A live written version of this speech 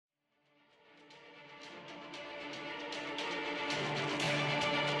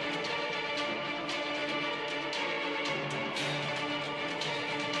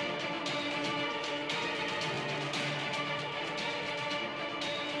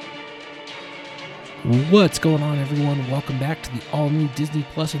What's going on, everyone? Welcome back to the all-new Disney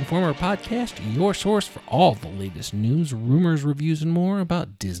Plus Informer podcast, your source for all the latest news, rumors, reviews, and more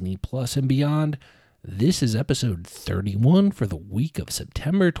about Disney Plus and beyond. This is episode 31 for the week of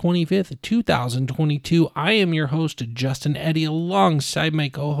September 25th, 2022. I am your host, Justin Eddy, alongside my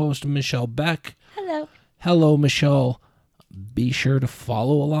co-host, Michelle Beck. Hello. Hello, Michelle. Be sure to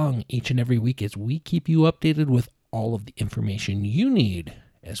follow along each and every week as we keep you updated with all of the information you need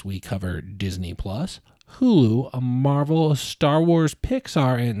as we cover Disney Plus, Hulu, Marvel, Star Wars,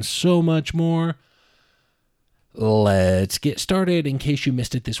 Pixar, and so much more. Let's get started. In case you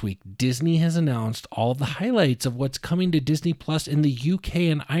missed it this week, Disney has announced all of the highlights of what's coming to Disney Plus in the UK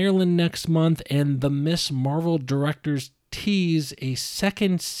and Ireland next month, and the Miss Marvel directors tease a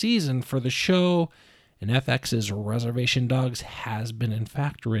second season for the show, and FX's Reservation Dogs has been in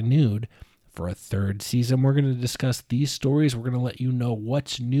fact renewed for a third season. We're going to discuss these stories. We're going to let you know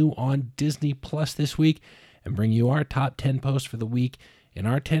what's new on Disney Plus this week and bring you our top 10 posts for the week in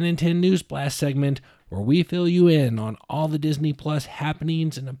our 10 and 10 News Blast segment, where we fill you in on all the Disney Plus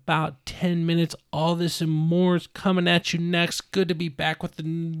happenings in about 10 minutes. All this and more is coming at you next. Good to be back with the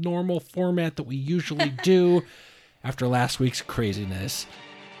normal format that we usually do after last week's craziness.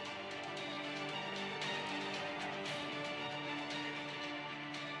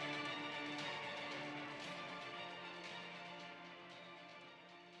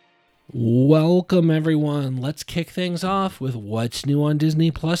 Welcome, everyone. Let's kick things off with what's new on Disney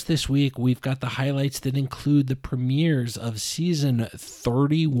Plus this week. We've got the highlights that include the premieres of season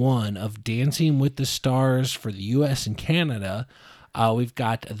 31 of Dancing with the Stars for the US and Canada. We've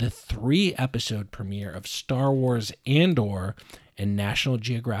got the 3-episode premiere of Star Wars Andor and National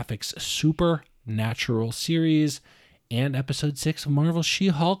Geographic's Supernatural series, and episode 6 of Marvel's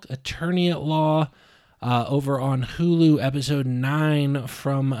She-Hulk, Attorney at Law. Over on Hulu, episode 9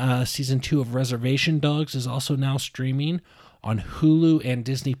 from season 2 of Reservation Dogs is also now streaming on Hulu and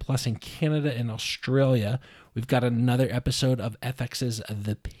Disney Plus in Canada and Australia. We've got another episode of FX's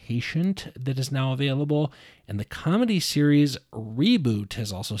The Patient that is now available, and the comedy series Reboot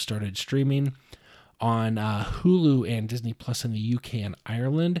has also started streaming on Hulu and Disney Plus in the UK and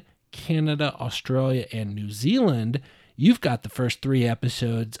Ireland, Canada, Australia, and New Zealand. You've got the first 3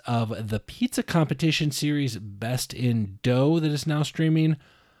 episodes of the pizza competition series Best in Dough that is now streaming,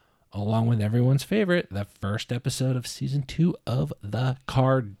 along with everyone's favorite, the first episode of season 2 of The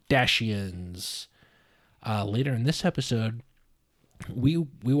Kardashians. Later in this episode, we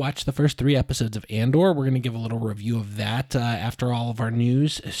watched the first 3 episodes of Andor. We're going to give a little review of that after all of our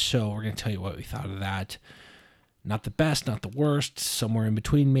news, so we're going to tell you what we thought of that. Not the best, not the worst, somewhere in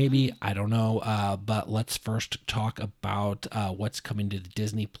between maybe, I don't know. But let's first talk about what's coming to the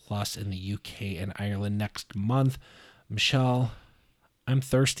Disney Plus in the UK and Ireland next month. Michelle, I'm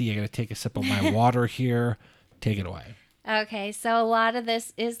thirsty. I got to take a sip of my water here. Take it away. Okay, so a lot of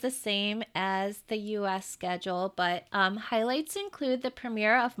this is the same as the U.S. schedule, but highlights include the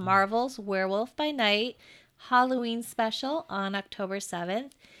premiere of Marvel's Werewolf by Night Halloween special on October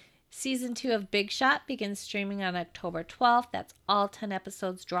 7th. Season 2 of Big Shot begins streaming on October 12th. That's all 10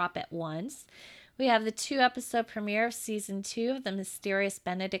 episodes drop at once. We have the 2-episode premiere of Season 2 of The Mysterious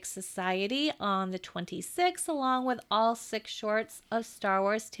Benedict Society on the 26th, along with all 6 shorts of Star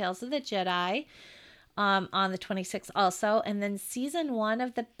Wars Tales of the Jedi on the 26th also. And then Season 1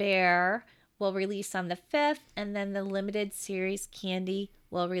 of The Bear will release on the 5th, and then the limited series Candy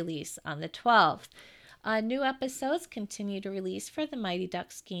will release on the 12th. New episodes continue to release for The Mighty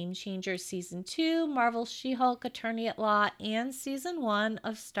Ducks Game Changers Season 2, Marvel's She-Hulk, Attorney at Law, and Season 1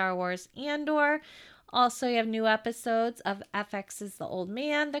 of Star Wars Andor. Also, you have new episodes of FX's The Old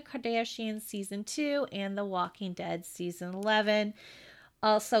Man, The Kardashians Season 2, and The Walking Dead Season 11.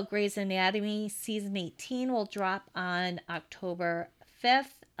 Also, Grey's Anatomy Season 18 will drop on October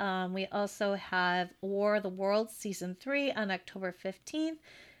 5th. We also have War of the Worlds Season 3 on October 15th.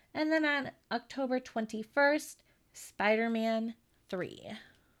 And then on October 21st, Spider-Man 3.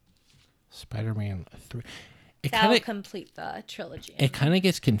 Spider-Man 3. That'll complete the trilogy. It kind of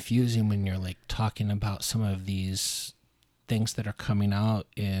gets confusing when you're like talking about some of these things that are coming out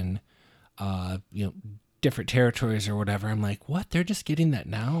in, different territories or whatever. I'm like, what? They're just getting that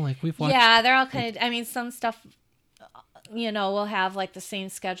now? Like we've watched. Yeah, they're all kind of. Some stuff, will have like the same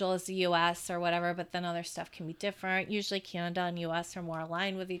schedule as the U.S. or whatever, but then other stuff can be different. Usually Canada and U.S. are more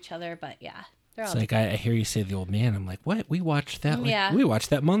aligned with each other, but yeah. It's like I hear you say The Old Man. I'm like, what? We watched that. We watched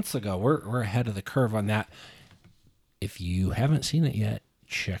that months ago. We're ahead of the curve on that. If you haven't seen it yet,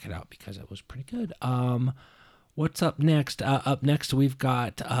 check it out because it was pretty good. What's up next? Up next, we've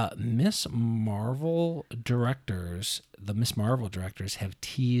got Miss Marvel directors. The Miss Marvel directors have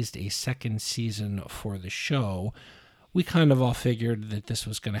teased a second season for the show. We kind of all figured that this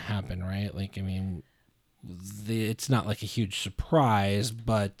was going to happen, right? Like, I mean, it's not like a huge surprise,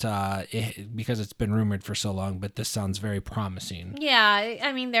 but because it's been rumored for so long, but this sounds very promising. Yeah,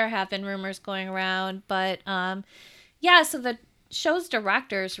 I mean, there have been rumors going around, but yeah, so the show's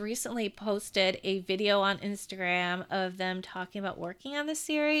directors recently posted a video on Instagram of them talking about working on the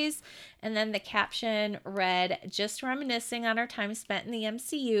series, and then the caption read, "Just reminiscing on our time spent in the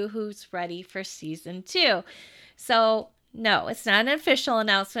MCU, who's ready for season 2." So no, it's not an official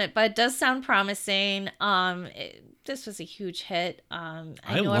announcement, but it does sound promising. This was a huge hit.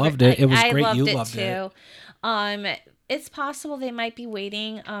 I loved it. It was great. You loved it too. It's possible they might be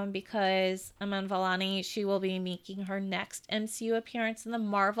waiting because Iman Vellani, she will be making her next MCU appearance in The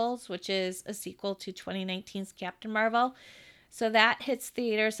Marvels, which is a sequel to 2019's Captain Marvel. So that hits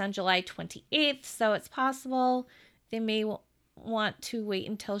theaters on July 28th. So it's possible they may want to wait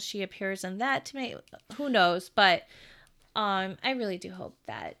until she appears in that to make, who knows, but I really do hope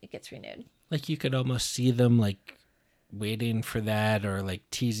that it gets renewed. Like, you could almost see them like waiting for that, or like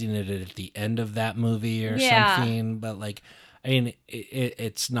teasing it at the end of that movie or something. But like, I mean,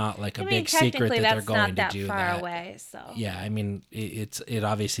 it's not like a big secret that they're going to do that. Far away, so yeah, I mean, it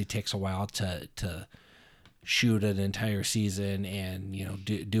obviously takes a while to shoot an entire season and, you know,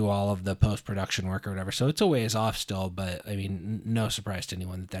 do all of the post-production work or whatever. So it's a ways off still, but I mean, no surprise to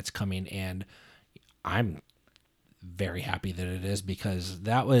anyone that that's coming. And I'm very happy that it is, because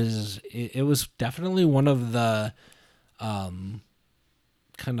it was definitely one of the kind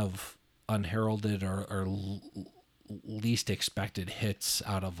of unheralded or least expected hits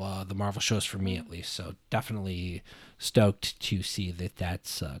out of the Marvel shows for me, at least. So definitely stoked to see that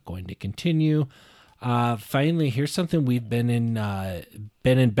that's going to continue. Finally, here's something we've been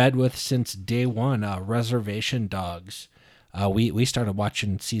in bed with since day one. Reservation Dogs. We started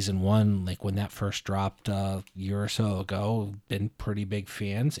watching season 1 like when that first dropped a year or so ago. Been pretty big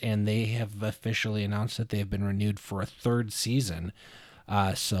fans, and they have officially announced that they've been renewed for a 3rd season.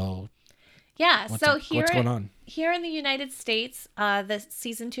 So yeah, what's going on here in the United States? The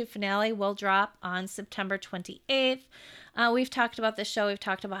season 2 finale will drop on September 28th. We've talked about the show. We've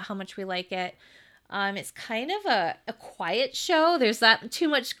talked about how much we like it. It's kind of a quiet show. There's not too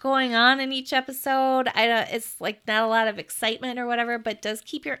much going on in each episode. It's like not a lot of excitement or whatever, but does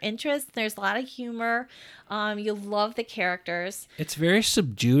keep your interest. There's a lot of humor. You love the characters. It's very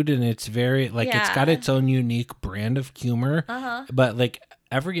subdued, and it's very it's got its own unique brand of humor. But like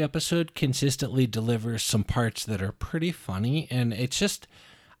every episode consistently delivers some parts that are pretty funny, and it's just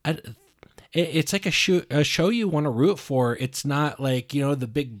it's like a show you want to root for. It's not like, you know, the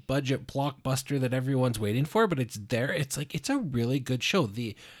big budget blockbuster that everyone's waiting for, but it's there. It's like, it's a really good show.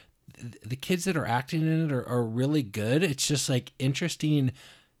 The kids that are acting in it are really good. It's just like interesting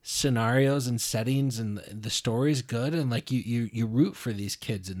scenarios and settings, and the story's good, and like you root for these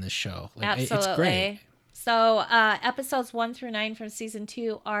kids in this show. Like, absolutely. It's great. So episodes 1 through 9 from season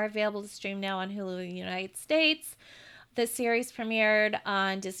 2 are available to stream now on Hulu in the United States. The series premiered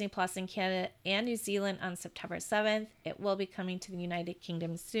on Disney Plus in Canada and New Zealand on September 7th. It will be coming to the United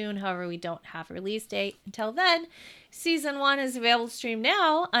Kingdom soon. However, we don't have a release date until then. Season 1 is available to stream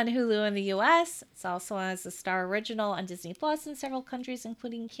now on Hulu in the US. It's also as a Star Original on Disney Plus in several countries,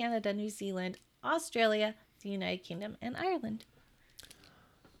 including Canada, New Zealand, Australia, the United Kingdom, and Ireland.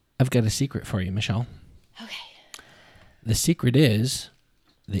 I've got a secret for you, Michelle. Okay. The secret is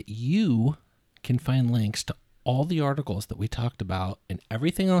that you can find links to all the articles that we talked about and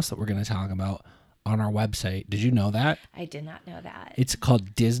everything else that we're going to talk about on our website. Did you know that? I did not know that. It's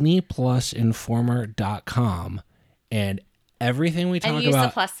called DisneyPlusInformer.com, and everything we talk about... And use the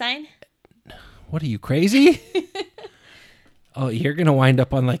plus sign? What, are you crazy? Oh, you're going to wind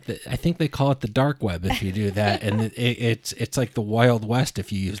up on like I think they call it the dark web if you do that, and it's like the Wild West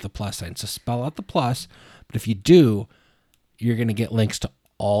if you use the plus sign. So spell out the plus, but if you do, you're going to get links to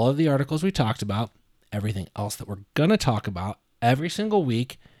all of the articles we talked about, everything else that we're going to talk about every single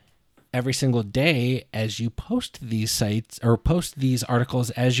week, every single day as you post these sites or post these articles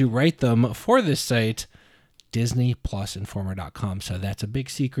as you write them for this site, DisneyPlusInformer.com. So that's a big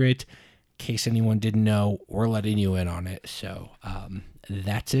secret. In case anyone didn't know, we're letting you in on it. So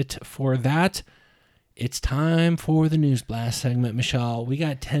that's it for that. It's time for the News Blast segment, Michelle. We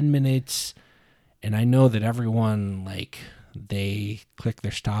got 10 minutes, and I know that everyone, they click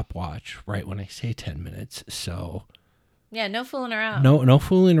their stopwatch right when I say 10 minutes. So yeah, no fooling around. No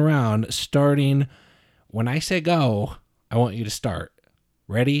fooling around. Starting when I say go, I want you to start.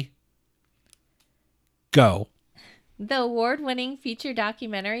 Ready? Go. The award-winning feature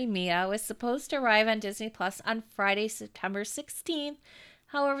documentary Mia was supposed to arrive on Disney Plus on Friday, September 16th.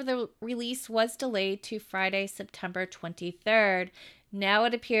 However, the release was delayed to Friday, September 23rd. Now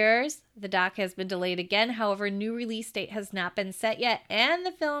it appears the doc has been delayed again. However, new release date has not been set yet, and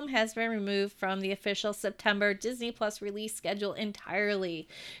the film has been removed from the official September Disney Plus release schedule entirely.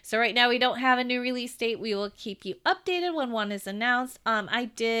 So right now we don't have a new release date. We will keep you updated when one is announced.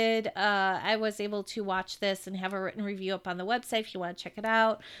 I was able to watch this and have a written review up on the website if you want to check it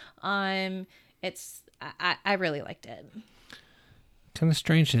out. I really liked it. Kind of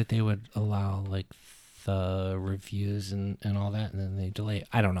strange that they would allow like the reviews and all that, and then they delay.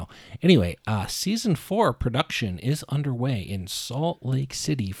 I don't know. Anyway, season 4 production is underway in Salt Lake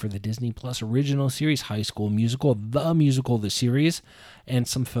City for the Disney Plus original series High School Musical, the series, and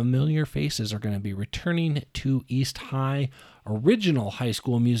some familiar faces are going to be returning to East High. Original High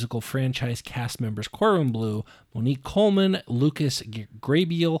School Musical franchise cast members Corbin Bleu, Monique Coleman, Lucas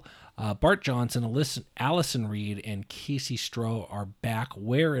Grabeel, Bart Johnson, Allison Reed, and Casey Stroh are back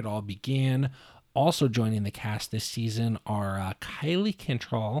where it all began. Also joining the cast this season are Kylie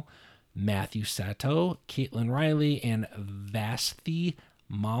Cantrell, Matthew Sato, Caitlin Riley, and Vasti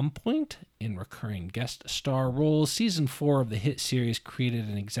Mompoint in recurring guest star roles. Season 4 of the hit series, created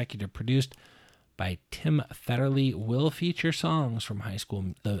and executive produced by Tim Federle, will feature songs from the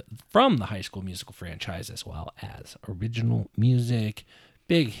High School Musical franchise as well as original music.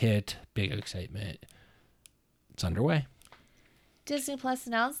 Big hit, big excitement. It's underway. Disney Plus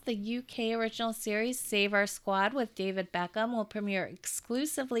announced the UK original series Save Our Squad with David Beckham will premiere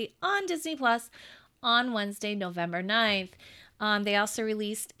exclusively on Disney Plus on Wednesday, November 9th. They also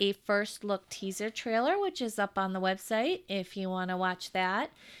released a first look teaser trailer, which is up on the website if you want to watch that.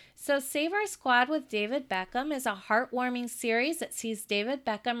 So Save Our Squad with David Beckham is a heartwarming series that sees David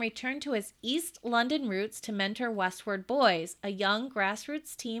Beckham return to his East London roots to mentor Westward Boys, a young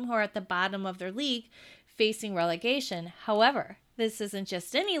grassroots team who are at the bottom of their league facing relegation. However, this isn't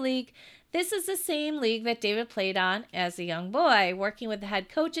just any league. This is the same league that David played on as a young boy. Working with the head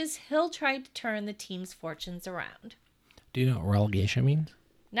coaches, he'll try to turn the team's fortunes around. Do you know what relegation means?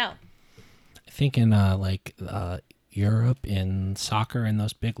 No. I think in Europe, in soccer, in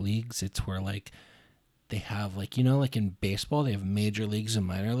those big leagues, it's where like they have like in baseball they have major leagues and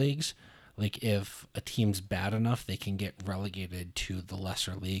minor leagues. Like if a team's bad enough, they can get relegated to the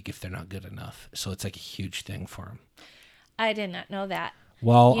lesser league if they're not good enough. So it's like a huge thing for them. I did not know that.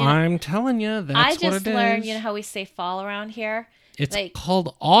 Well, I'm telling you, that's what it is. I just learned, how we say fall around here? It's like,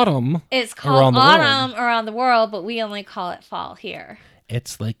 called autumn. It's called autumn around the world, but we only call it fall here.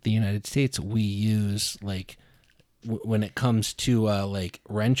 It's like the United States. We use like when it comes to like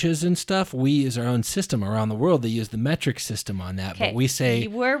wrenches and stuff, we use our own system. Around the world, they use the metric system on that. Okay. But we say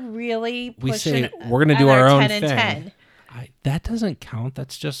we're really we pushing say we're going to do our own 10 thing. and 10. That doesn't count.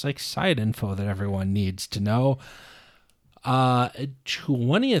 That's just like side info that everyone needs to know.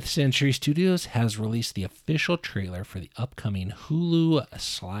 20th Century Studios has released the official trailer for the upcoming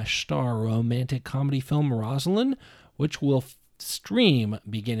Hulu/Star romantic comedy film Rosalind, which will stream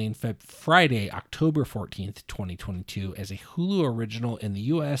beginning Friday, October 14th, 2022 as a Hulu original in the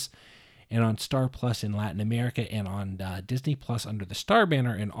U.S. and on Star Plus in Latin America and on Disney Plus under the Star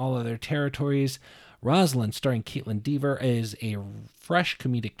banner in all other territories. Rosalind, starring Caitlin Dever, is a fresh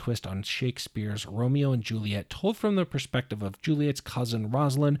comedic twist on Shakespeare's Romeo and Juliet, told from the perspective of Juliet's cousin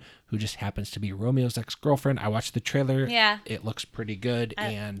Rosalind, who just happens to be Romeo's ex-girlfriend. I watched the trailer. Yeah. It looks pretty good,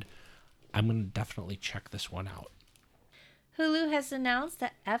 and I'm going to definitely check this one out. Hulu has announced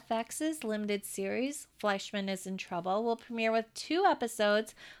that FX's limited series, Fleischman is in Trouble, will premiere with 2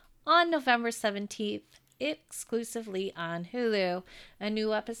 episodes on November 17th. Exclusively on Hulu. A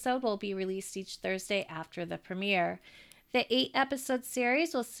new episode will be released each Thursday after the premiere. The 8-episode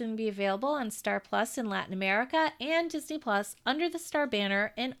series will soon be available on Star Plus in Latin America and Disney Plus under the Star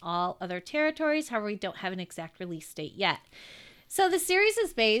banner in all other territories. However, we don't have an exact release date yet. So the series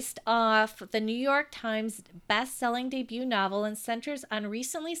is based off the New York Times best-selling debut novel and centers on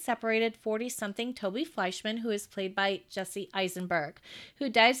recently separated 40-something Toby Fleischman, who is played by Jesse Eisenberg, who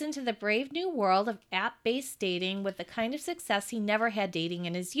dives into the brave new world of app-based dating with the kind of success he never had dating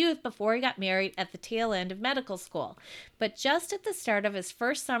in his youth before he got married at the tail end of medical school. But just at the start of his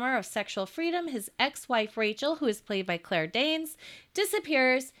first summer of sexual freedom, his ex-wife Rachel, who is played by Claire Danes,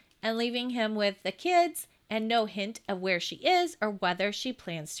 disappears and leaving him with the kids and no hint of where she is or whether she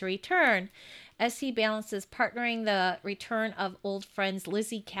plans to return. as he balances partnering the return of old friends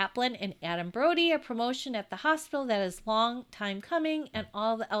Lizzie Kaplan and Adam Brody, a promotion at the hospital that is long time coming, and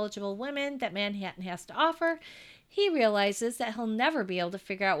all the eligible women that Manhattan has to offer. He realizes that he'll never be able to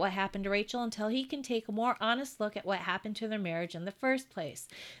figure out what happened to Rachel until he can take a more honest look at what happened to their marriage in the first place.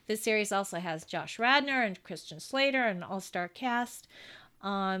 This series also has Josh Radnor and Christian Slater, an all-star cast.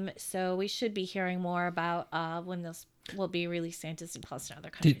 So we should be hearing more about when this will be released on Disney Plus in other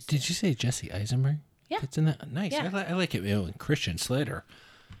countries. Did you say Jesse Eisenberg? Yeah. It's in that. Nice. Yeah. I like it. And Christian Slater.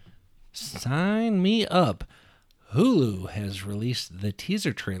 Sign me up. Hulu has released the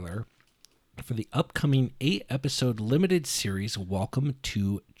teaser trailer for the upcoming 8-episode limited series Welcome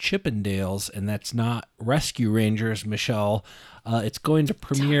to Chippendales, and that's not Rescue Rangers, Michelle. It's going to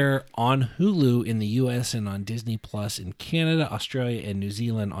premiere on Hulu in the U.S. and on Disney Plus in Canada, Australia, and New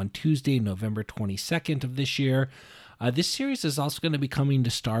Zealand on Tuesday, November 22nd of this year. This series is also going to be coming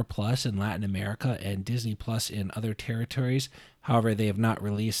to Star Plus in Latin America and Disney Plus in other territories. However, they have not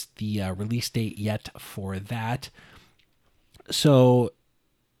released the release date yet for that. So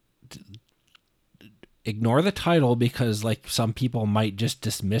ignore the title because like some people might just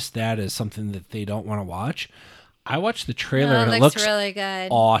dismiss that as something that they don't want to watch. I watched the trailer and it looks really good.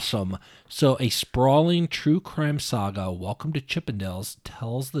 Awesome. So a sprawling true crime saga, Welcome to Chippendales,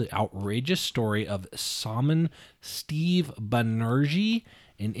 tells the outrageous story of Salman Steve Banerjee,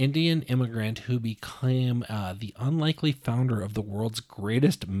 an Indian immigrant who became the unlikely founder of the world's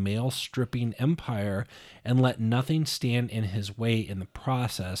greatest male stripping empire and let nothing stand in his way in the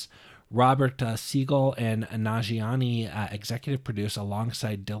process. Robert Siegel and Nagiani executive produce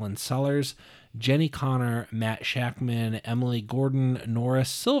alongside Dylan Sellers, Jenny Connor, Matt Shackman, Emily Gordon, Nora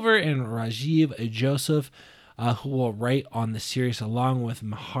Silver, and Rajiv Joseph, who will write on the series along with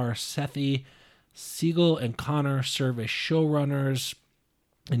Mahar Sethi. Siegel and Connor serve as showrunners,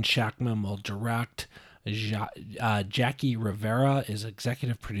 and Shackman will direct. Jackie Rivera is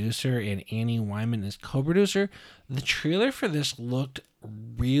executive producer, and Annie Wyman is co-producer. The trailer for this looked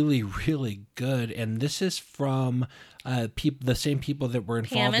really, really good, and this is from the same people that were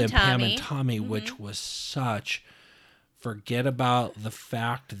involved in Pam and Tommy, which was such. Forget about the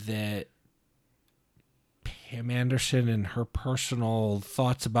fact that Pam Anderson and her personal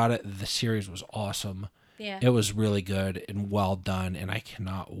thoughts about it. The series was awesome. Yeah, it was really good and well done, and I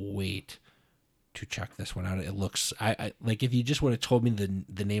cannot wait to check this one out. It looks, I like if you just would have told me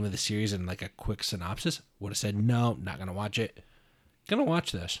the name of the series and like a quick synopsis, would have said no, not gonna watch it. Gonna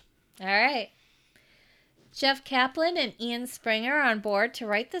watch this. All right. Jeff Kaplan and Ian Springer are on board to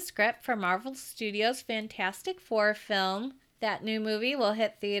write the script for Marvel Studios' Fantastic Four film. That new movie will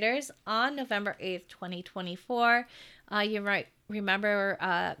hit theaters on November 8th, 2024. You might remember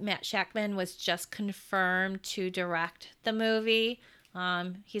Matt Shackman was just confirmed to direct the movie.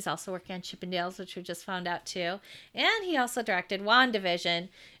 He's also working on Chippendales, which we just found out too. And he also directed WandaVision.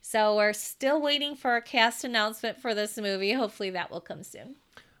 So we're still waiting for a cast announcement for this movie. Hopefully that will come soon.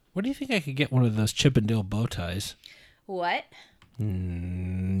 What do you think I could get one of those Chippendale bow ties? What?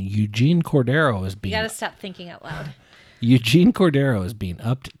 Eugene Cordero is being... You gotta stop thinking out loud. Eugene Cordero is being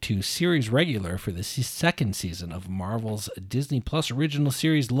upped to series regular for the second season of Marvel's Disney Plus original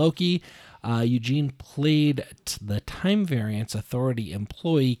series Loki. Eugene played the Time Variance Authority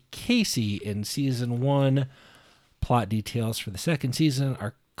employee Casey in season 1. Plot details for the second season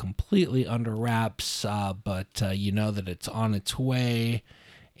are completely under wraps, but you know that it's on its way,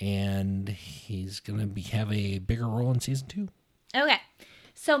 and he's going to have a bigger role in season 2. Okay.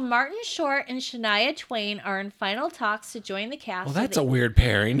 So Martin Short and Shania Twain are in final talks to join the cast. Well, that's a weird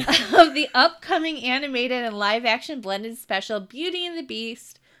pairing. Of the upcoming animated and live-action blended special Beauty and the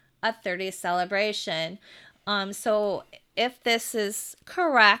Beast, a 30th celebration. So if this is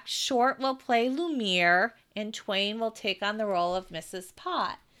correct, Short will play Lumiere and Twain will take on the role of Mrs.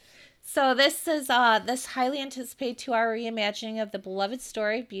 Pot. So this is this highly anticipated 2-hour reimagining of the beloved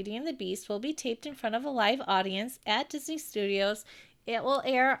story of Beauty and the Beast will be taped in front of a live audience at Disney Studios. It will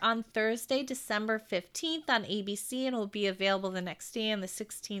air on Thursday, December 15th on ABC and will be available the next day on the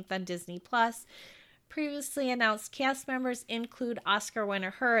 16th on Disney+. Previously announced cast members include Oscar winner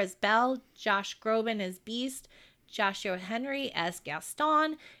Her as Belle, Josh Groban as Beast, Joshua Henry as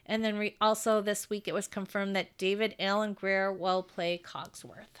Gaston, and then also this week it was confirmed that David Alan Grier will play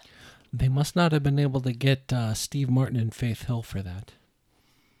Cogsworth. They must not have been able to get Steve Martin and Faith Hill for that.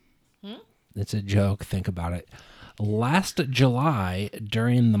 It's a joke. Think about it. Last July,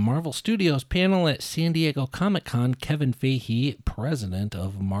 during the Marvel Studios panel at San Diego Comic-Con, Kevin Feige, president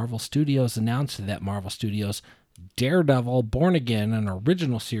of Marvel Studios, announced that Marvel Studios' Daredevil Born Again, an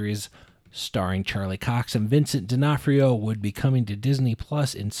original series starring Charlie Cox and Vincent D'Onofrio, would be coming to Disney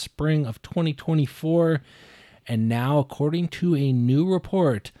Plus in spring of 2024. And now, according to a new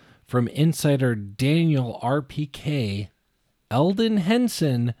report from insider Daniel RPK, Eldon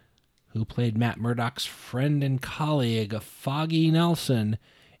Henson, who played Matt Murdock's friend and colleague Foggy Nelson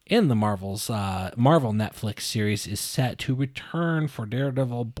in the Marvel Netflix series, is set to return for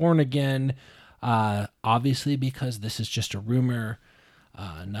Daredevil Born Again. Obviously, because this is just a rumor,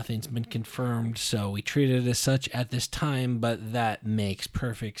 nothing's been confirmed, so we treat it as such at this time, but that makes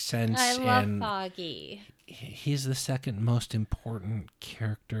perfect sense. I love Foggy. He's the second most important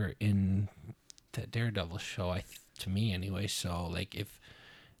character in the Daredevil show, to me anyway, so like if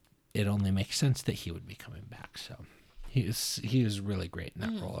it only makes sense that he would be coming back. So he is really great in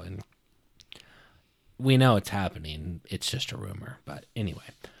that role, and we know it's happening. It's just a rumor, but anyway.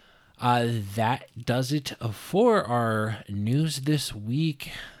 That does it for our news this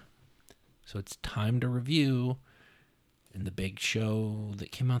week. So it's time to review in the big show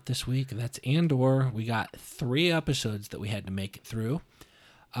that came out this week. That's Andor. We got 3 episodes that we had to make it through.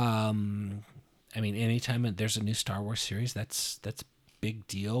 I mean, anytime there's a new Star Wars series, that's a big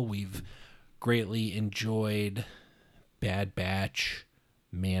deal. We've greatly enjoyed Bad Batch,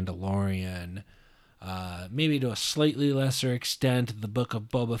 Mandalorian, maybe to a slightly lesser extent, the Book of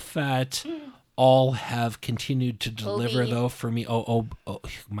Boba Fett. All have continued to deliver, though, for me. Oh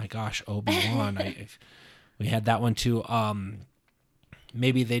my gosh, Obi-Wan. We had that one too.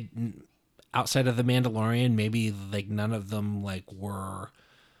 Maybe they, outside of the Mandalorian, maybe like none of them like were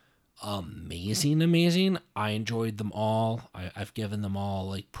amazing. I enjoyed them all. I've given them all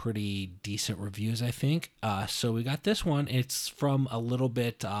like pretty decent reviews, I think. So we got this one. It's from a little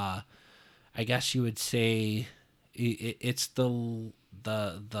bit, I guess you would say it's the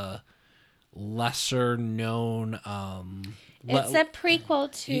lesser known, it's a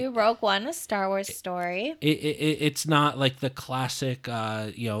prequel to Rogue One, a Star Wars story. It's not like the classic,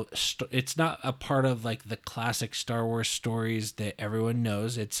 it's not a part of like the classic Star Wars stories that everyone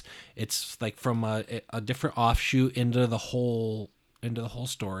knows. It's like from a different offshoot into the whole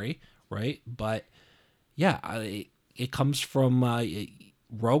story, right? But yeah, it comes from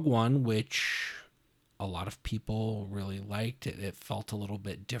Rogue One, which a lot of people really liked. It felt a little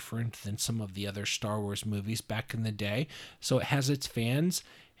bit different than some of the other Star Wars movies back in the day. So it has its fans,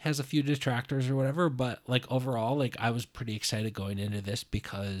 has a few detractors or whatever, but like overall, like I was pretty excited going into this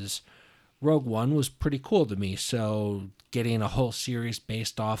because Rogue One was pretty cool to me. So getting a whole series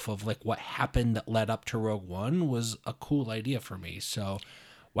based off of like what happened that led up to Rogue One was a cool idea for me. So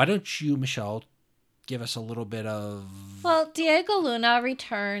why don't you, Michelle, give us a little bit of... Well, Diego Luna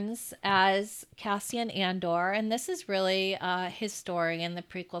returns as Cassian Andor, and this is really his story and the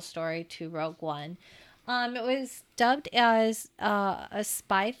prequel story to Rogue One. It was dubbed as a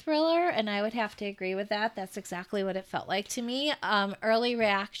spy thriller, and I would have to agree with that. That's exactly what it felt like to me. Early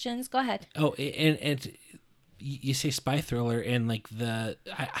reactions... Go ahead. Oh, and you say spy thriller, and like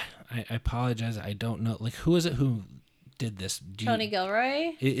I apologize, I don't know. Like, who is it who did this? Tony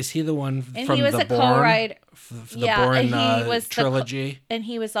Gilroy. Is he the one and from he was the a Bourne? Co-writer. The Bourne trilogy? And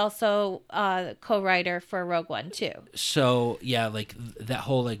he was also co-writer for Rogue One too. So yeah, like that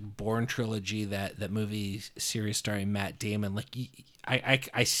whole like Bourne trilogy, that movie series starring Matt Damon. Like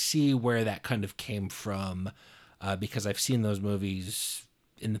I see where that kind of came from, because I've seen those movies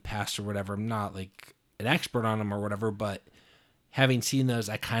in the past or whatever. I'm not like an expert on them or whatever, but having seen those,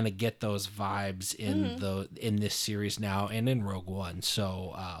 I kind of get those vibes in this series now and in Rogue One.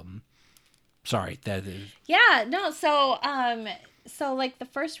 So, sorry. That is... Yeah, no. So like the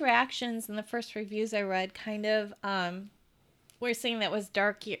first reactions and the first reviews I read kind of were saying that was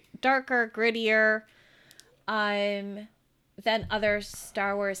darker, grittier, than other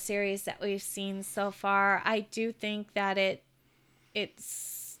Star Wars series that we've seen so far. I do think that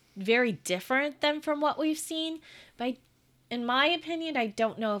it's very different than from what we've seen, but in my opinion, I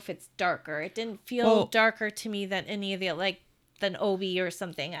don't know if it's darker. It didn't feel darker to me than any of the than Obi or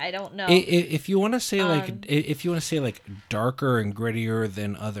something. I don't know. If you want to say like darker and grittier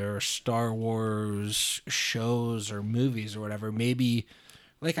than other Star Wars shows or movies or whatever, maybe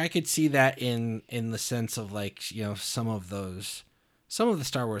like I could see that in the sense of like, some of the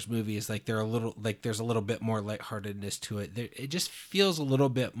Star Wars movies, like they're a little like there's a little bit more lightheartedness to it. It just feels a little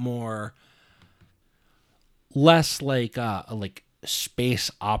bit more less like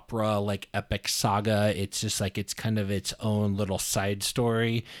space opera, like epic saga. It's just like it's kind of its own little side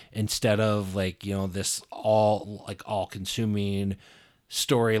story instead of like this all consuming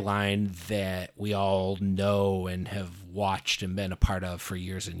storyline that we all know and have watched and been a part of for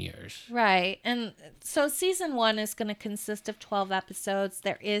years and years. Right. And so season 1 is going to consist of 12 episodes.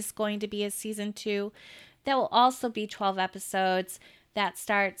 There is going to be a season 2 that will also be 12 episodes. That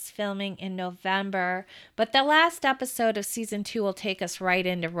starts filming in November. But the last episode of season 2 will take us right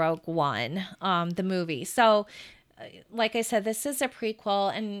into Rogue One, the movie. So, like I said, this is a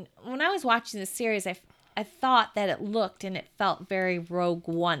prequel. And when I was watching the series, I thought that it looked and it felt very Rogue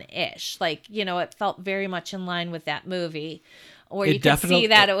One-ish. Like, it felt very much in line with that movie. Or you could see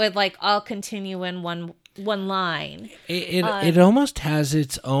that it would like all continue in one line. It almost has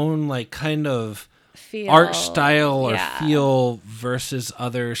its own like kind of feel, art style or feel versus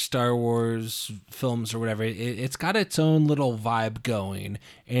other Star Wars films or whatever. It's got its own little vibe going,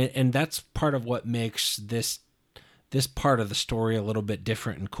 and that's part of what makes this part of the story a little bit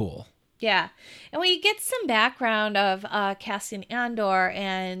different and cool. Yeah, and we get some background of Cassian Andor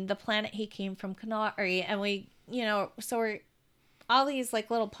and the planet he came from, Kenari, and so we're all these like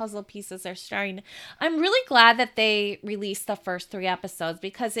little puzzle pieces are starting. I'm really glad that they released the first 3 episodes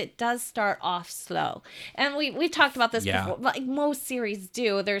because it does start off slow. And we talked about this before. Like most series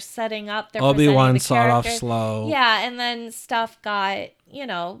do. They're setting up. They're Obi-Wan started off slow. Yeah, and then stuff got,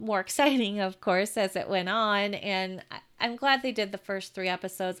 more exciting, of course, as it went on. And I'm glad they did the first 3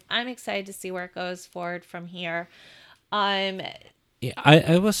 episodes. I'm excited to see where it goes forward from here. Yeah,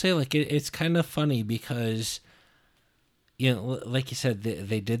 I will say like it's kind of funny because like you said,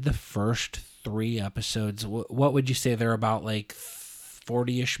 they did the first 3 episodes. What would you say they're about, like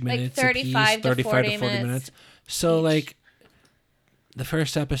 40-ish minutes, like 35 to 40 minutes. So each. like the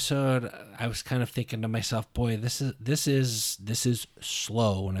first episode, I was kind of thinking to myself, boy, this is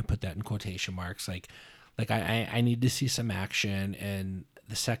slow. And I put that in quotation marks. Like I need to see some action. And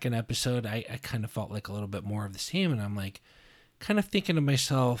the second episode, I kind of felt like a little bit more of the same. And I'm like, kind of thinking to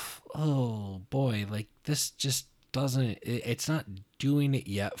myself, oh boy, like this just it's not doing it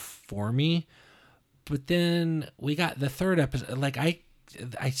yet for me. But then we got the third episode. Like I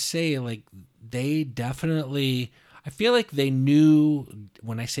say, like they definitely, I feel like they knew.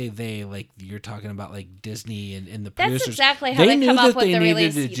 When I say they, like you're talking about like Disney and the producers. That's exactly how they come up with the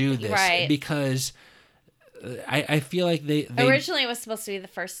release. They needed to do this, right? Because I feel like they originally it was supposed to be the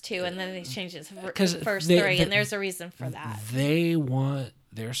first 2, and then they changed it to the first 3, and there's a reason for that. They want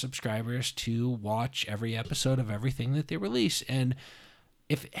their subscribers to watch every episode of everything that they release, and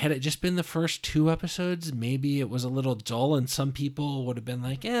had it just been the first 2 episodes, maybe it was a little dull, and some people would have been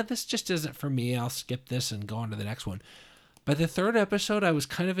like, this just isn't for me, I'll skip this and go on to the next one. By the 3rd episode, I was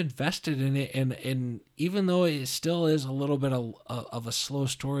kind of invested in it, and even though it still is a little bit of a slow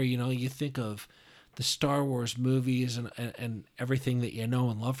story, you think of the Star Wars movies and everything that you know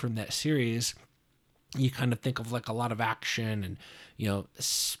and love from that series, you kind of think of like a lot of action and,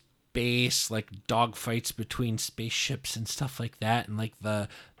 space, like dogfights between spaceships and stuff like that. And like the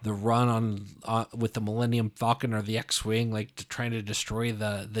run on with the Millennium Falcon or the X-Wing, like trying to destroy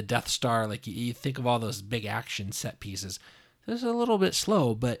the Death Star. Like you think of all those big action set pieces. It was a little bit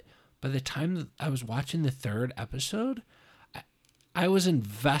slow, but by the time that I was watching the 3rd episode, I was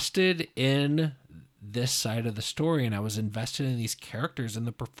invested in this side of the story, and I was invested in these characters and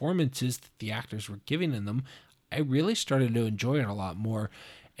the performances that the actors were giving in them. I really started to enjoy it a lot more,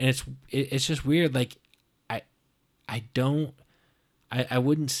 and it's just weird. Like I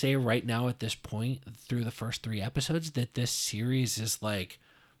wouldn't say right now at this point through the first 3 episodes that this series is like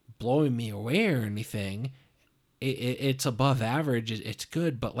blowing me away or anything. It's above average. It's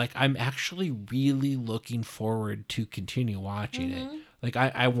good, but like I'm actually really looking forward to continue watching it. Like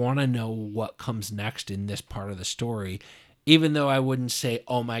I want to know what comes next in this part of the story, even though I wouldn't say,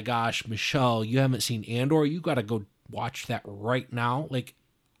 oh my gosh, Michelle, you haven't seen Andor, you got to go watch that right now. Like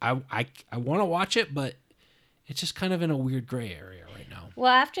I want to watch it, but it's just kind of in a weird gray area right now.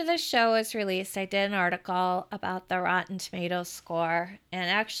 Well, after the show was released, I did an article about the Rotten Tomatoes score,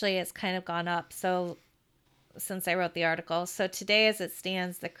 and actually it's kind of gone up. So since I wrote the article, so today as it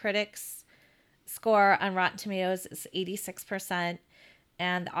stands, the critics score on Rotten Tomatoes is 86%.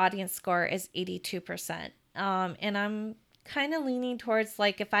 And the audience score is 82%. And I'm kind of leaning towards,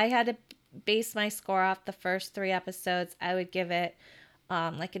 like, if I had to base my score off the first 3 episodes, I would give it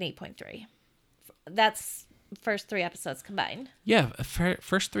like an 8.3. That's first 3 episodes combined. Yeah,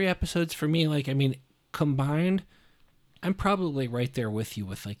 first 3 episodes for me, like, I mean, combined, I'm probably right there with you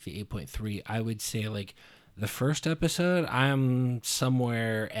with like the 8.3. I would say like the first episode, I'm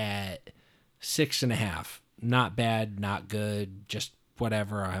somewhere at 6.5. Not bad, not good, just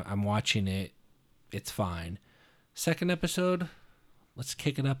whatever. I'm watching it. It's fine. Second episode, let's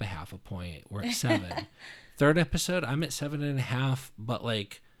kick it up a half a point. We're at 7. third episode, I'm at 7.5. But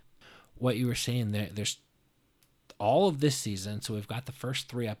like what you were saying, there's all of this season. So we've got the first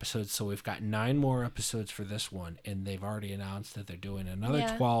 3 episodes. So we've got 9 more episodes for this one. And they've already announced that they're doing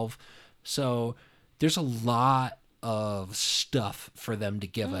another 12. So there's a lot of stuff for them to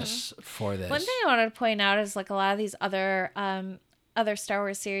give us for this. One thing I wanted to point out is like a lot of these other Star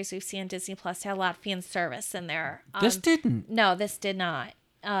Wars series we've seen on Disney Plus had a lot of fan service in there. This didn't. No, this did not.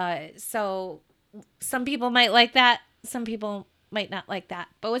 So some people might like that. Some people might not like that.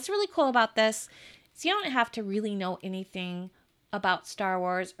 But what's really cool about this is you don't have to really know anything about Star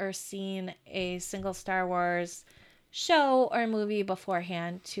Wars or seen a single Star Wars show or movie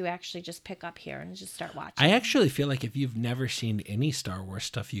beforehand to actually just pick up here and just start watching. I actually feel like if you've never seen any Star Wars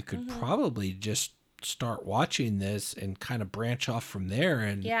stuff, you could probably just start watching this and kind of branch off from there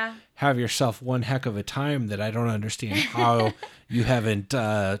and have yourself one heck of a time that I don't understand how you haven't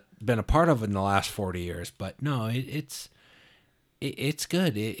been a part of in the last 40 years. But no, it's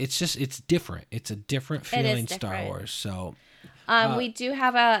good. It's different. It's a different feeling Star Wars. So we do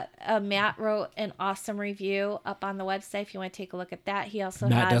have a Matt wrote an awesome review up on the website if you want to take a look at that. He also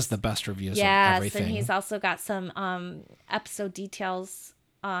Matt does the best reviews of everything. And he's also got some episode details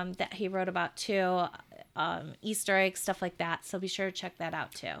that he wrote about too, Easter eggs, stuff like that. So be sure to check that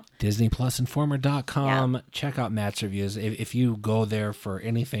out too. DisneyPlusInformer.com. Yeah. Check out Matt's reviews. If you go there for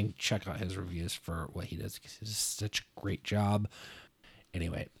anything, check out his reviews for what he does, because he does such a great job.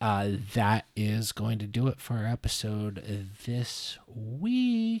 Anyway, that is going to do it for our episode this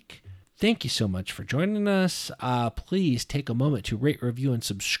week. Thank you so much for joining us. Please take a moment to rate, review, and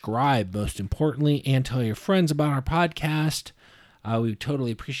subscribe, most importantly, and tell your friends about our podcast. We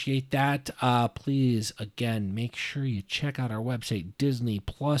totally appreciate that. Please, again, make sure you check out our website,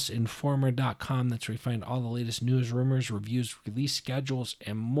 DisneyPlusInformer.com. That's where you find all the latest news, rumors, reviews, release schedules,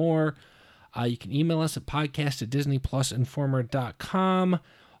 and more. You can email us at podcast@DisneyPlusInformer.com.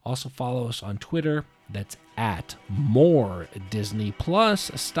 Also follow us on Twitter. That's at More Disney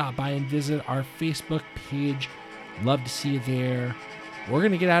Plus. Stop by and visit our Facebook page. Love to see you there. We're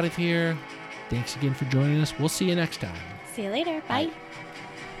going to get out of here. Thanks again for joining us. We'll see you next time. See you later. Bye. Bye.